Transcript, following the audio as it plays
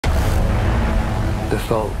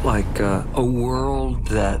felt like a world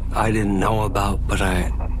that I didn't know about, but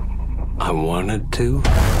I wanted to.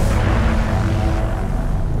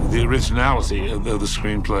 The originality of the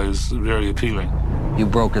screenplay is very appealing. You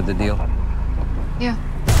brokered the deal? Yeah.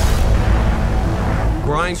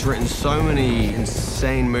 Brian's written so many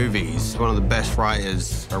insane movies. One of the best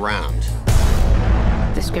writers around.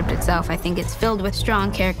 The script itself, I think it's filled with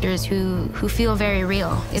strong characters who feel very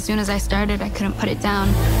real. As soon as I started, I couldn't put it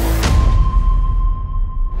down.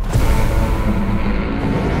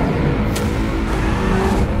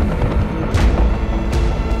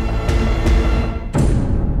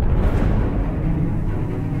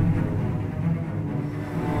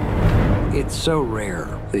 It's so rare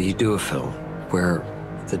that you do a film where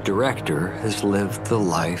the director has lived the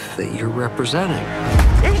life that you're representing.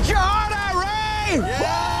 Eat your heart out, Ray!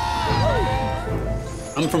 Yeah!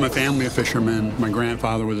 I'm from a family of fishermen. My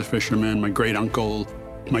grandfather was a fisherman, my great uncle,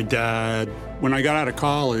 my dad. When I got out of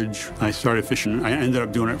college, I started fishing. I ended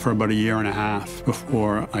up doing it for about a year and a half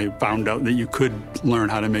before I found out that you could learn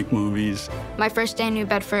how to make movies. My first day in New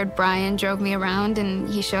Bedford, Brian drove me around and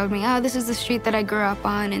he showed me, oh, this is the street that I grew up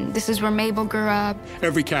on and this is where Mabel grew up.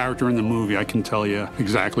 Every character in the movie, I can tell you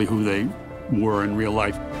exactly who they were in real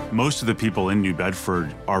life. Most of the people in New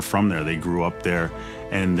Bedford are from there. They grew up there.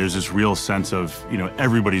 And there's this real sense of,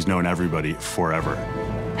 everybody's known everybody forever.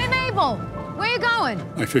 Hey, Mabel! Where you going?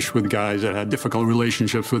 I fished with guys that had difficult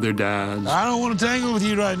relationships with their dads. I don't want to tangle with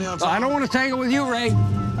you right now, Tom. I don't want to tangle with you, Ray.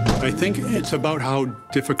 I think it's about how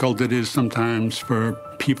difficult it is sometimes for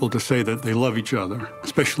people to say that they love each other,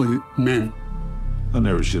 especially men. I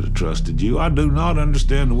never should have trusted you. I do not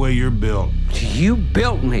understand the way you're built. You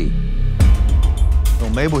built me.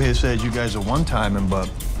 Well, Mabel here said you guys are one-timing,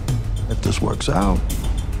 but if this works out.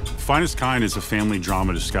 Finestkind is a family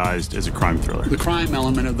drama disguised as a crime thriller. The crime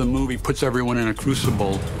element of the movie puts everyone in a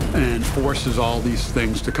crucible and forces all these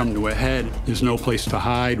things to come to a head. There's no place to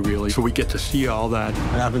hide, really, so we get to see all that.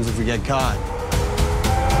 What happens if we get caught?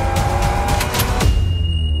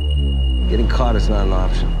 Getting caught is not an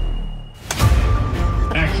option.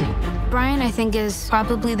 Action. Brian, I think, is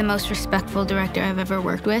probably the most respectful director I've ever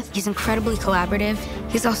worked with. He's incredibly collaborative.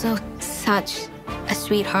 He's also such a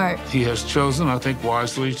sweetheart. He has chosen, I think,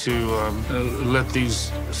 wisely to let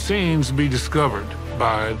these scenes be discovered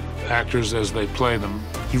by actors as they play them.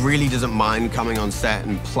 He really doesn't mind coming on set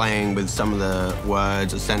and playing with some of the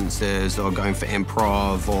words or sentences or going for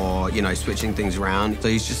improv or, switching things around. So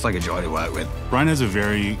he's just like a joy to work with. Brian has a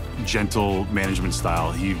very gentle management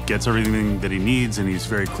style. He gets everything that he needs and he's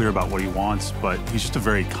very clear about what he wants, but he's just a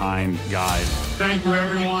very kind guy. Thank you,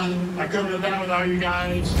 everyone. I couldn't have done it without you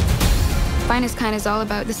guys. Finestkind is all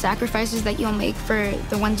about the sacrifices that you'll make for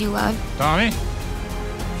the ones you love. Tommy,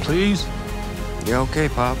 please. You okay,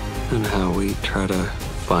 Pop? And how we try to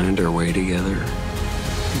find our way together.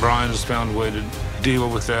 Brian has found a way to deal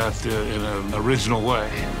with that in an original way.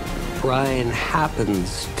 Brian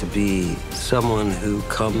happens to be someone who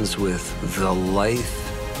comes with the life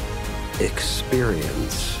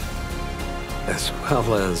experience as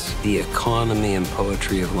well as the economy and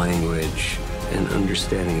poetry of language and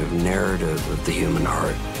understanding of narrative of the human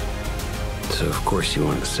heart. So, of course, you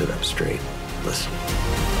want to sit up straight. Listen.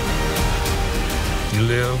 You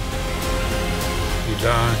live, you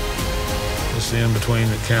die, it's in between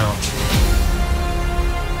that counts.